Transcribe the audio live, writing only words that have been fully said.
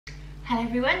Hello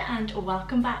everyone and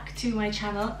welcome back to my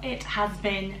channel. It has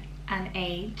been an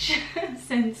age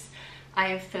since I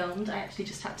have filmed. I actually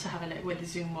just had to have a look where the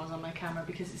zoom was on my camera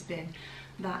because it's been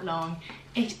that long.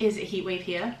 It is a heat wave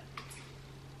here,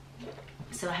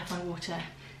 so I have my water.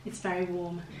 It's very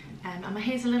warm and my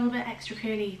hair's a little bit extra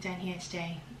curly down here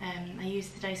today. I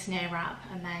used the Dyson Airwrap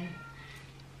and then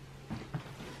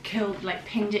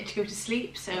pinned it to go to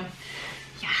sleep, so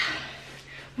yeah.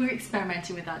 We're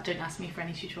experimenting with that, don't ask me for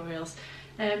any tutorials.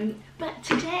 But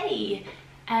today,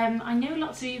 I know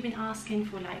lots of you have been asking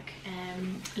for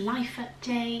life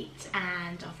update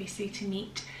and obviously to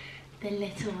meet the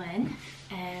little one.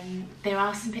 There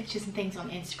are some pictures and things on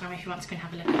Instagram if you want to go and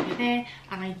have a look over there,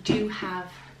 and I do have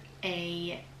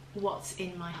a what's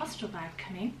in my hospital bag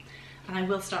coming, and I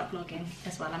will start vlogging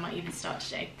as well. I might even start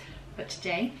today, but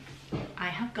today I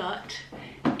have got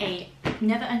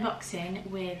another unboxing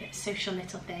with Social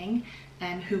Little Thing,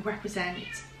 who represent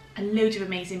a load of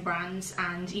amazing brands,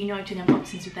 and you know I've done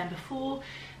unboxings with them before.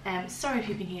 Sorry if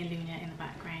you can hear Luna in the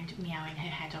background meowing her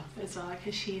head off as well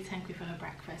because she is hungry for her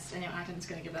breakfast. I know Adam's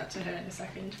going to give that to her in a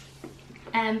second.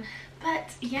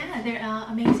 But yeah, there are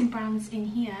amazing brands in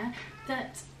here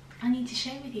that I need to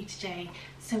share with you today.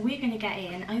 So we're going to get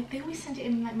in. They always send it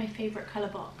in my favourite colour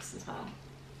box as well.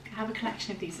 I have a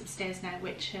collection of these upstairs now,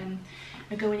 which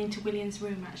are going into William's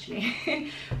room actually.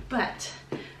 But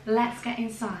let's get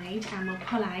inside and we'll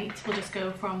pull out. We'll just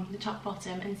go from the top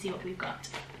bottom and see what we've got.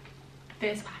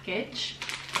 First package.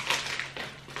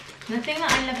 And the thing that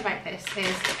I love about this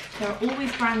is there are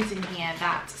always brands in here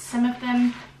that some of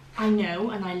them I know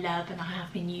and I love and I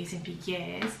have been using for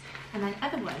years, and then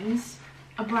other ones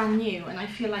are brand new, and I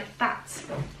feel like that's,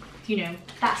 you know,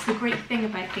 that's the great thing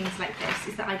about things like this,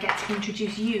 is that I get to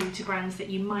introduce you to brands that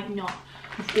you might not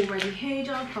have already heard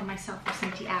of from myself or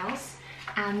somebody else,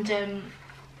 and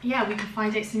yeah, we can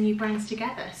find out some new brands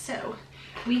together. So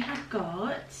we have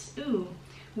got, ooh,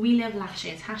 We Love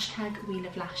Lashes, hashtag We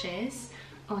Love Lashes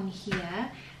on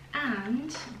here,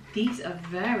 and these are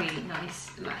very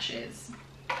nice lashes.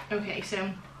 Okay,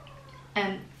 so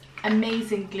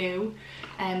amazing glue,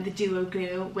 the duo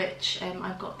glue, which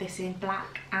I've got this in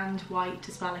black and white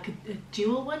as well, like a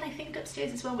dual one I think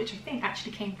upstairs as well, which I think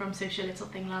actually came from Social Little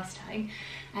Thing last time.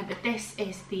 But this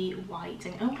is the white,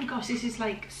 and oh my gosh, this is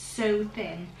like so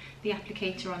thin, the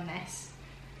applicator on this.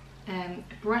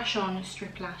 Brush on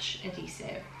strip lash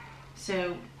adhesive,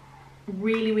 so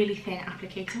really thin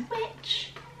applicator,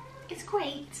 which is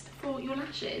great for your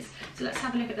lashes. So let's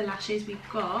have a look at the lashes. We've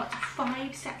got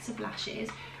 5 sets of lashes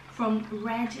from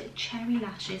Red Cherry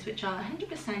Lashes, which are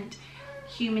 100%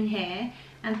 human hair,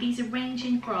 and these are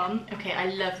ranging from, okay, I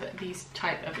love these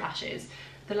type of lashes,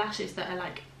 the lashes that are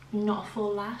like not a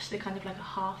full lash, they're kind of like a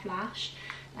half lash,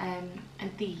 and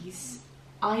these,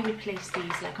 I would place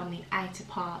these like on the outer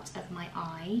part of my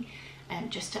eye,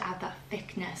 just to add that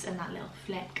thickness and that little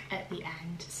flick at the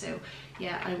end. So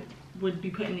yeah, I would be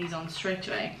putting these on straight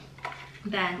away.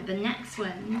 Then the next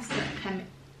ones that come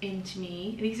into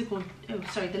me, these are called, oh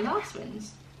sorry, the last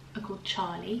ones are called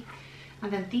Charlie,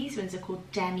 and then these ones are called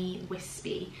Demi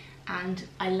Wispy, and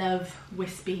I love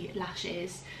wispy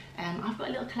lashes. I've got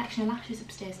a little collection of lashes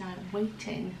upstairs now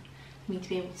waiting for me to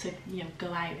be able to, you know,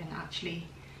 go out and actually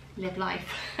live life.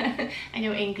 I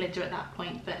know England are at that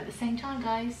point, but at the same time,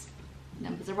 guys,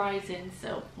 numbers are rising,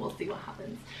 so we'll see what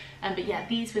happens. But yeah,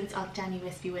 these ones are Demi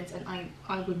Wispy ones, and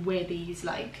I would wear these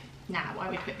like now. I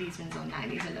would put these ones on now,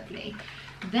 these are lovely.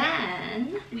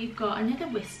 Then we've got another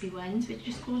wispy ones, which are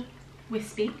just called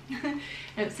Wispy.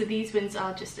 So these ones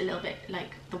are just a little bit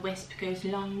like the wisp goes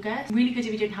longer. Really good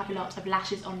if you don't have a lot of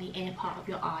lashes on the inner part of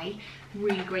your eye.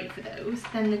 Really great for those.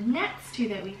 Then the next two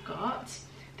that we've got,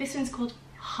 this one's called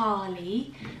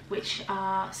Harley, which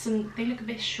are they look a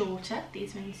bit shorter,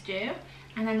 these ones do.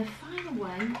 And then the final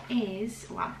one is,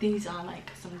 wow, these are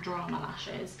like some drama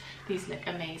lashes. These look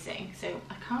amazing. So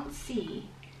I can't see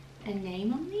a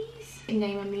name on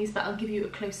these, but I'll give you a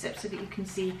close-up so that you can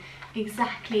see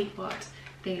exactly what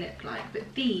they look like.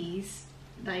 But these,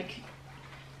 like,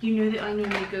 you know that I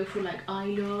normally go for like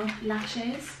eyelash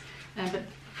lashes, but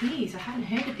these, I haven't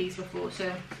heard of these before,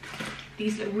 so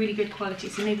these look really good quality,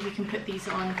 so maybe we can put these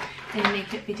on in a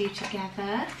makeup video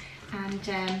together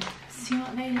and see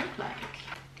what they look like.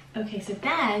 Okay, so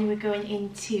then we're going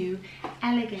into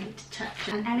Elegant Touch,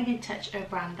 and Elegant Touch are a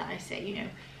brand that I say, you know,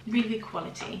 really good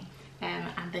quality, and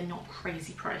they're not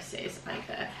crazy prices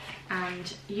either,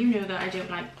 and you know that I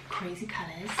don't like crazy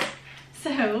colours.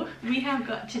 So we have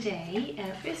got today,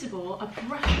 first of all, a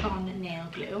brush on nail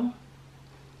glue.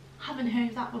 Haven't heard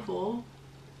of that before.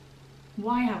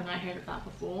 Why haven't I heard of that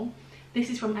before? This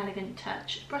is from Elegant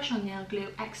Touch. Brush on nail glue,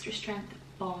 extra strength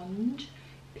bond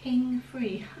ping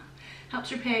free.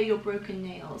 Helps repair your broken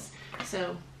nails.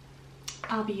 So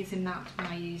I'll be using that when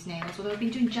I use nails, although I've been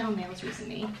doing gel nails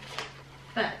recently.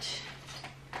 But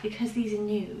because these are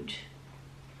nude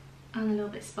and a little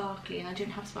bit sparkly, and I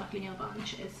don't have sparkly nail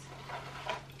varnishes,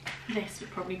 this would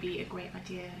probably be a great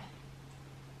idea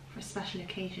for a special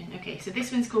occasion. Okay, so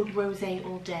this one's called Rosé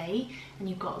All Day, and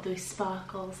you've got those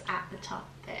sparkles at the top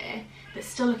there, but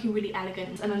still looking really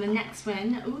elegant. And then the next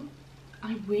one, ooh,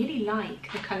 I really like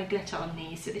the colour glitter on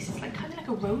these. So this is like kind of like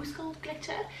a rose gold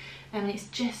glitter, and it's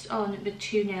just on the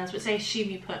two nails, which I assume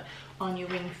you put on your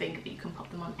ring finger, but you can pop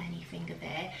them on any finger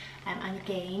there. And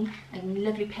again, a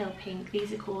lovely pale pink.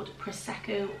 These are called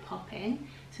Prosecco Pop-In.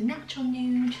 So natural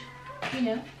nude, you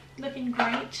know, looking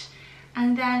great.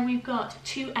 And then we've got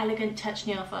two Elegant Touch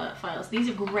nail files. These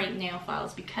are great nail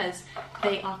files because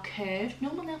they are curved.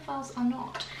 Normal nail files are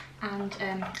not. And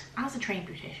as a trained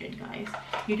beautician, guys,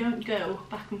 you don't go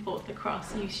back and forth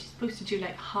across. You're supposed to do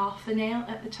like half the nail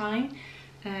at the time.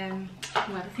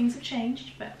 Well, things have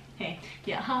changed, but hey,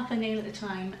 yeah, half a nail at a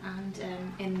time, and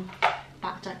in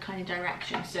that kind of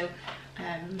direction. So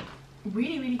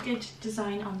really, really good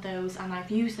design on those, and I've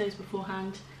used those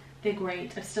beforehand. They're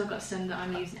great. I've still got some that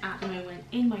I'm using at the moment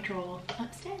in my drawer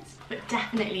upstairs. But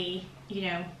definitely, you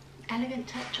know, Elegant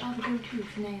Touch are the go-to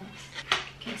for nails.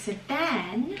 Okay, so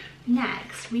then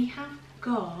next we have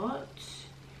got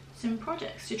some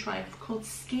products to try called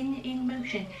Skin in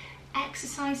Motion.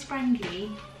 Exercise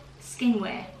friendly skin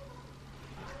wear.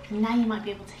 Now you might be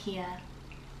able to hear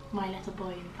my little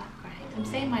boy in the background. I'm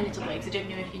saying my little boy because I don't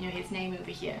know if you know his name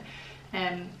over here.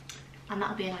 And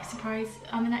that'll be a nice surprise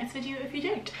on the next video if you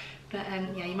don't. But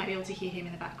yeah, you might be able to hear him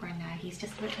in the background now. He's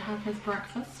just about to have his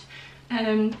breakfast.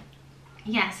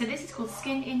 Yeah, so this is called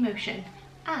Skin in Motion.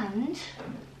 And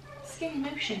Skin in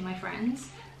Motion, my friends,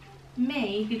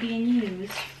 may be being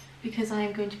used because I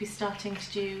am going to be starting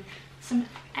to do some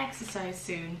exercise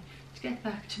soon. To get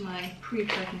back to my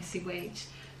pre-pregnancy weight.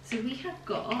 So we have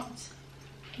got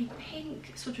a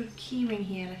pink sort of keyring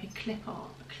here, like a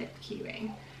clip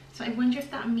keyring. So I wonder if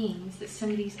that means that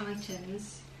some of these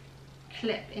items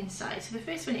clip inside. So the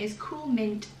first one is Cool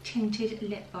Mint Tinted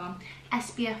Lip Balm,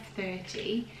 SPF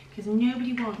 30, because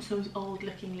nobody wants those old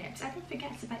looking lips. Everyone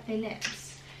forgets about their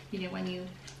lips, you know, when you,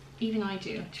 even I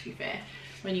do to be fair,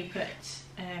 when you put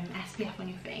SPF on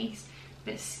your face.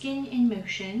 But Skin in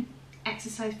Motion,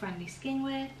 exercise friendly skin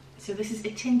wear. So this is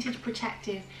a tinted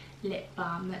protective lip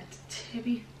balm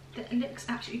that looks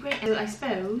absolutely great. So I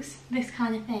suppose this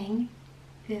kind of thing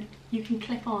that you can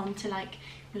clip on to like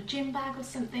your gym bag or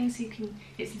something, so you can,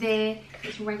 it's there,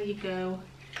 it's ready to go.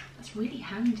 That's really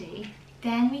handy.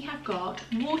 Then we have got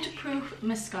waterproof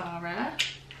mascara.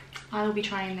 I will be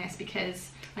trying this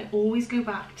because I always go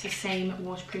back to same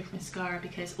waterproof mascara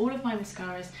because all of my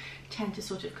mascaras tend to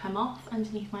sort of come off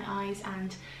underneath my eyes,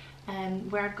 and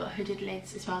where I've got hooded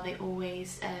lids as well, they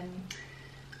always,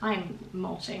 I'm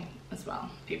molting as well,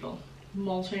 people.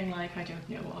 Molting like I don't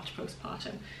know what,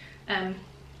 postpartum.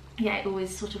 Yeah, it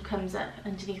always sort of comes up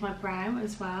underneath my brow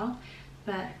as well.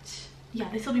 But yeah,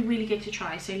 this will be really good to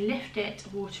try. So Lift It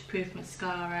waterproof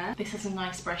mascara. This has a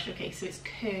nice brush, okay, so it's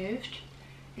curved.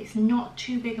 It's not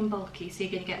too big and bulky, so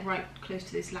you're going to get right close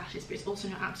to those lashes, but it's also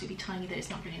not absolutely tiny that it's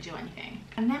not going to do anything.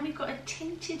 And then we've got a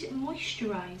tinted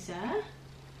moisturiser.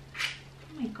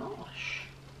 Oh my gosh.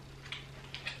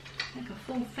 Like a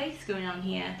full face going on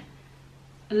here.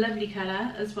 A lovely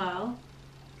colour as well.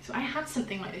 So I had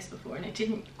something like this before and it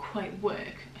didn't quite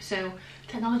work. So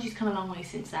technology's come a long way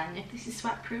since then. If this is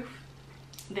sweat proof,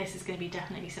 this is going to be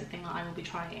definitely something that I will be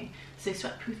trying. So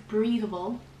sweat proof,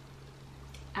 breathable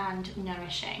and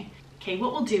nourishing. Okay,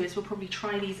 what we'll do is we'll probably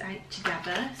try these out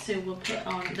together. So we'll put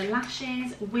on the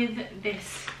lashes with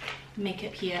this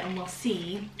makeup here and we'll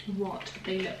see what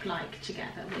they look like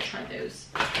together. We'll try those.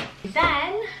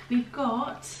 Then we've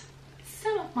got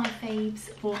some of my faves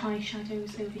for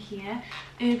eyeshadows over here.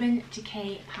 Urban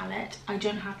Decay palette. I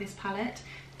don't have this palette.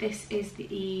 This is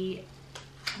the,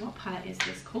 what palette is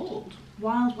this called?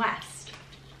 Wild West.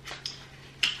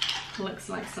 Looks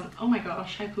like some, oh my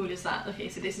gosh, how cool is that? Okay,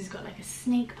 so this has got like a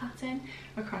snake pattern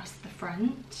across the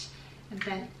front, and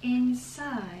then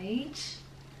inside,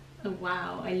 oh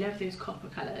wow, I love those copper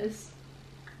colours.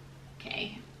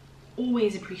 Okay,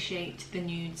 always appreciate the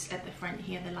nudes at the front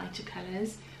here, the lighter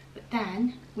colours. But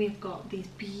then we've got these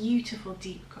beautiful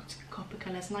deep copper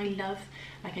colours, and I love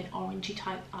like an orangey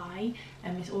type eye,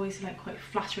 and it's always like quite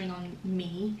flattering on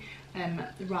me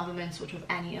rather than sort of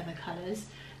any other colours.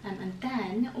 And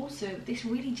then also this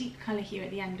really deep colour here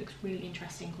at the end looks really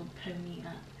interesting, called Pony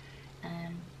Up.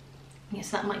 Yeah,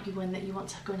 so that might be one that you want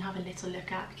to go and have a little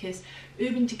look at, because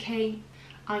Urban Decay,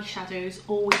 eyeshadows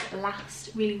always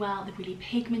last really well. They're really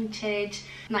pigmented,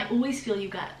 and I always feel you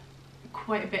get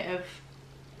quite a bit of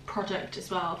product as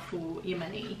well for your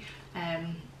money.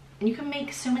 And you can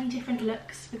make so many different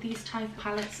looks with these type of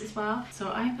palettes as well.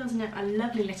 So I'm building up a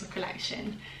lovely little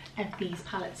collection of these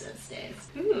palettes upstairs.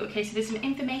 Ooh, okay, so there's some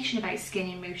information about Skin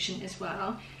in Motion as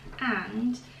well,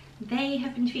 and they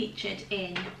have been featured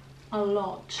in a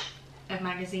lot of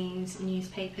magazines,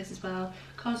 newspapers as well.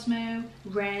 Cosmo,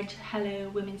 Red, Hello,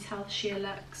 Women's Health, Sheer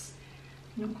Lux.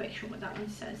 I'm not quite sure what that one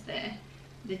says there.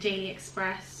 The Daily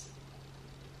Express.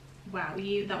 Wow,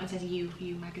 that one says You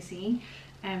magazine.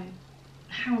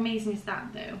 How amazing is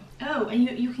that though? Oh, and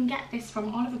you can get this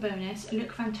from Oliver Bonus,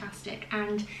 Look Fantastic,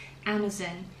 and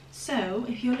Amazon. So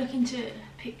if you're looking to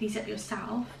pick these up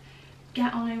yourself,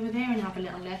 get on over there and have a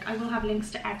little look. I will have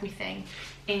links to everything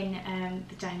in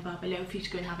the down bar below for you to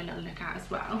go and have a little look at as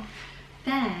well.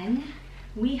 Then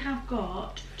we have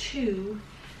got 2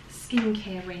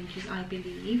 skincare ranges, I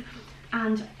believe,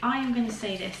 and I am going to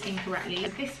say this incorrectly.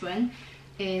 This one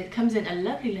comes in a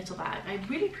lovely little bag. I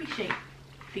really appreciate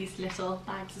these little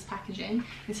bags as packaging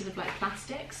instead of like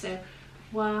plastic. So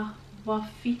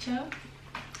Waphyto.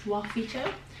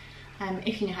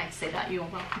 If you know how to say that, you're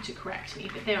welcome to correct me,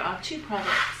 but there are 2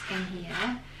 products in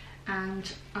here,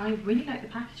 and I really like the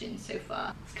packaging so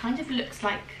far. It kind of looks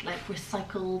like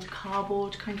recycled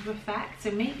cardboard kind of effect,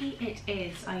 so maybe it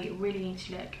is. I really need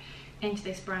to look into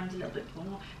this brand a little bit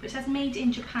more, but it says made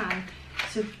in Japan.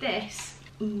 So this,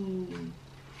 ooh,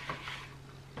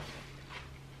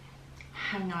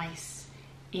 how nice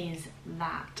is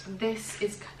that? This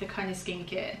is the kind of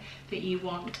skincare that you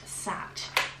want sat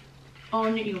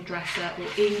on your dresser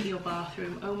or in your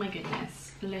bathroom. Oh my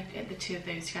goodness, look at the 2 of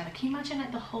those together. Can you imagine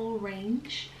like the whole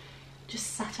range just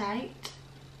sat out?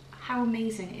 How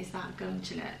amazing is that going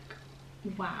to look?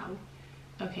 Wow.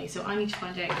 Okay, so I need to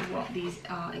find out what these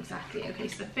are exactly. Okay,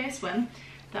 so the first one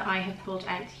that I have pulled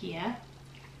out here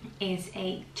is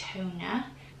a toner.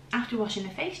 After washing the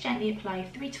face, gently apply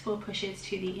 3 to 4 pushes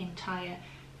to the entire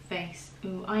face.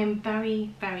 Ooh, I am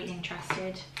very, very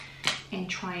interested in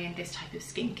trying this type of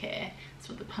skincare. That's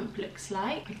what the pump looks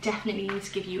like. I definitely need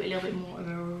to give you a little bit more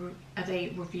of a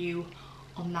review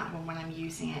on that one when I'm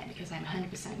using it, because I'm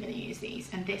 100% going to use these.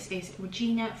 And this is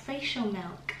Regina Facial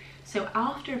Milk. So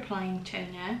after applying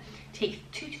toner,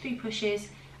 take 2 to 3 pushes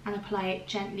and apply it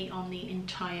gently on the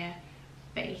entire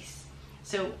face.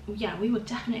 So yeah, we will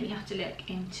definitely have to look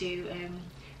into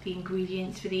the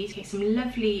ingredients for these. Okay, some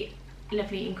lovely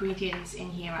ingredients in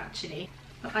here actually.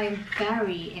 But I am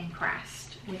very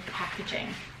impressed with the packaging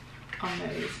on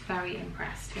those, very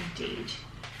impressed indeed.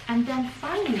 And then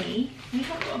finally, we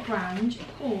have got a brand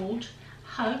called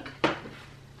Hugg,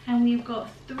 and we've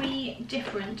got 3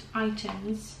 different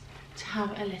items to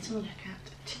have a little look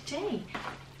at today.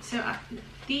 So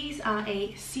these are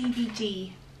a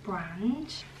CBD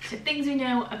brand. So things we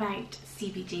know about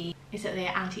CBD is that they're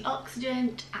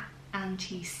antioxidant,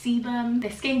 anti-sebum, they're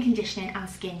skin conditioning and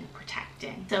skin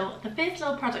protecting. So the first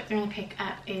little product I'm going to pick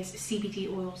up is CBD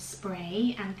oil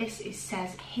spray, and this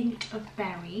says hint of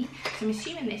berry. So I'm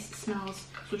assuming this smells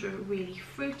sort of really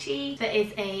fruity. There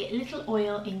is a little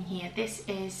oil in here. This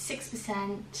is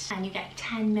 6% and you get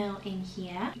 10 ml in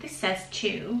here. This says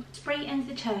chew. Spray into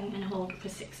the tongue and hold for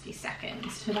 60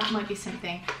 seconds. So that might be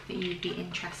something that you'd be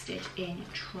interested in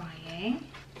trying.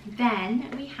 Then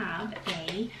we have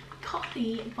a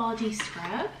coffee body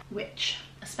scrub, which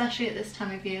especially at this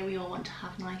time of year we all want to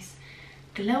have nice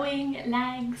glowing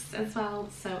legs as well.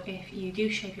 So if you do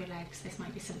shave your legs, this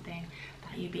might be something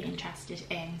that you'd be interested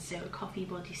in. So a coffee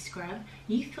body scrub,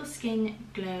 youthful skin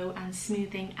glow and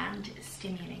smoothing and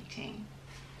stimulating.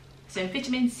 So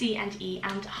vitamin C and E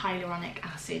and hyaluronic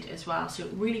acid as well. So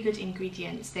really good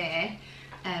ingredients there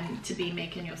to be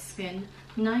making your skin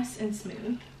nice and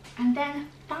smooth. And then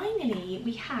finally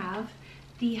we have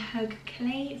the Hugg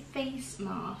Clay Face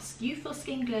Mask, youthful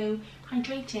skin glow,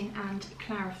 hydrating and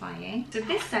clarifying. So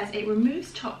this says it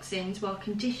removes toxins while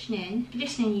conditioning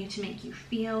you to make you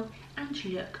feel and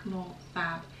look more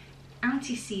fab,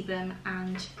 anti-sebum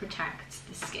and protects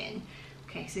the skin.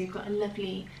 Okay, so you've got a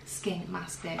lovely skin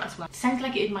mask there as well. Sounds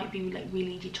like it might be like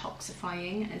really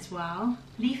detoxifying as well.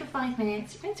 Leave for 5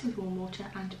 minutes, rinse with warm water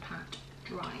and pat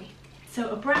dry. So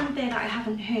a brand there that I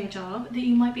haven't heard of that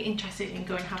you might be interested in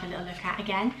going and have a little look at.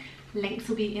 Again, links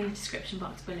will be in the description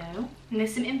box below. And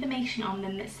there's some information on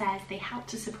them that says they help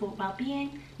to support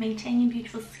well-being, maintaining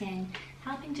beautiful skin,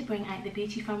 helping to bring out the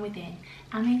beauty from within,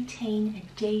 and maintain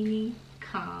a daily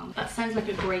calm. That sounds like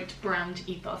a great brand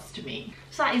ethos to me.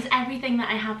 So that is everything that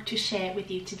I have to share with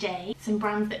you today. Some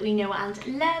brands that we know and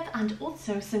love, and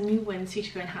also some new ones for you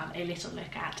to go and have a little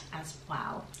look at as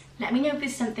well. Let me know if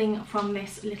there's something from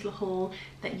this little haul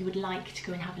that you would like to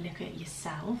go and have a look at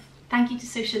yourself. Thank you to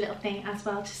Social Little Thing as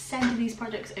well to send these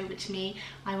products over to me.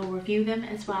 I will review them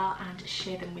as well and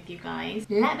share them with you guys.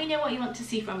 Let me know what you want to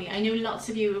see from me. I know lots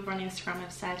of you over on Instagram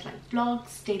have said like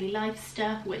vlogs, daily life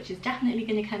stuff, which is definitely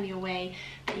going to come your way.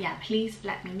 But yeah, please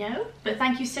let me know. But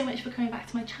thank you so much for coming back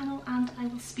to my channel, and I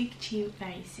will speak to you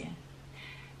very soon.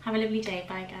 Have a lovely day.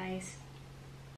 Bye guys.